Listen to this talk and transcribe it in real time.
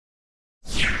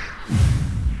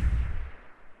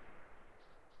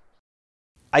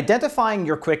Identifying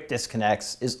your quick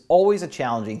disconnects is always a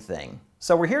challenging thing.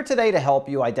 So we're here today to help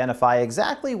you identify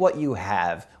exactly what you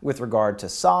have with regard to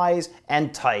size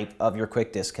and type of your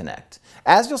quick disconnect.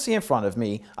 As you'll see in front of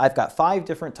me, I've got 5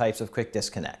 different types of quick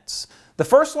disconnects. The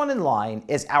first one in line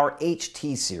is our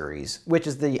HT series, which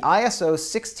is the ISO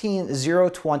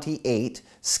 16028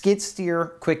 skid steer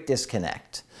quick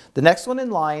disconnect. The next one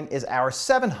in line is our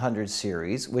 700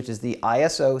 series, which is the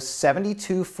ISO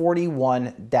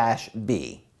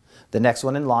 7241-B. The next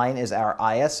one in line is our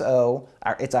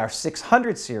it's our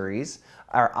 600 series,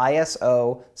 our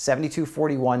ISO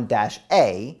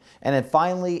 7241-A, and then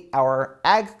finally our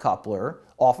AG coupler,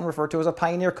 often referred to as a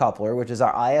Pioneer coupler, which is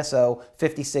our ISO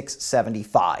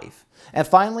 5675. And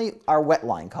finally, our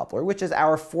wetline coupler, which is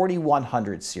our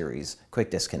 4100 series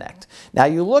quick disconnect. Now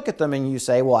you look at them and you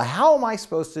say, well, how am I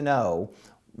supposed to know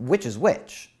which is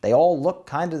which? They all look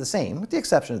kind of the same, with the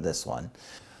exception of this one.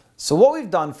 So what we've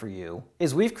done for you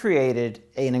is we've created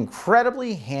an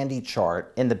incredibly handy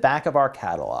chart in the back of our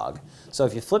catalog. So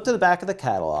if you flip to the back of the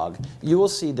catalog, you will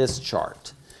see this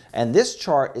chart. And this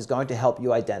chart is going to help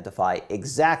you identify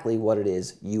exactly what it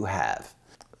is you have.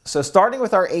 So starting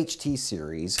with our HT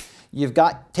series,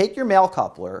 take your male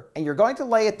coupler and you're going to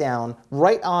lay it down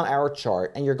right on our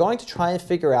chart, and you're going to try and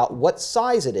figure out what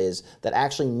size it is that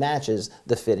actually matches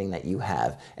the fitting that you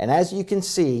have. And as you can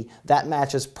see, that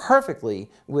matches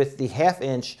perfectly with the 1/2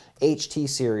 inch HT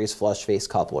series flush face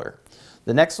coupler.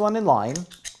 The next one in line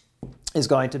is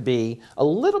going to be a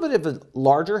little bit of a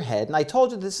larger head, and I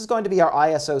told you this is going to be our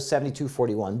ISO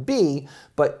 7241-B,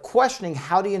 but questioning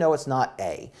how do you know it's not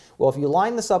A? Well, if you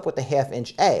line this up with the 1/2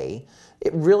 inch A,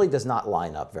 it really does not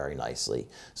line up very nicely.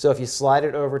 So if you slide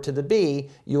it over to the B,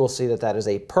 you will see that that is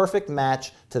a perfect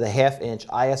match to the 1/2 inch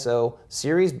ISO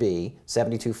Series B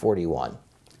 7241,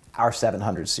 our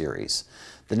 700 series.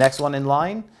 The next one in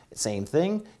line, same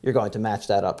thing. You're going to match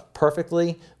that up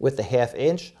perfectly with the 1/2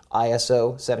 inch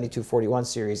ISO 7241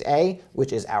 Series A,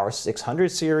 which is our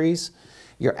 600 series.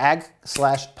 Your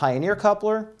AG/Pioneer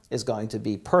coupler is going to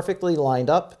be perfectly lined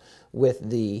up with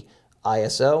the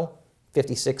ISO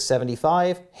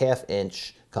 5675 1/2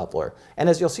 inch coupler. And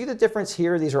as you'll see the difference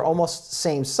here, these are almost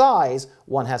same size.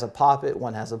 One has a poppet,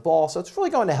 one has a ball, so it's really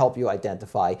going to help you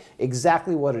identify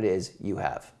exactly what it is you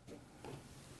have.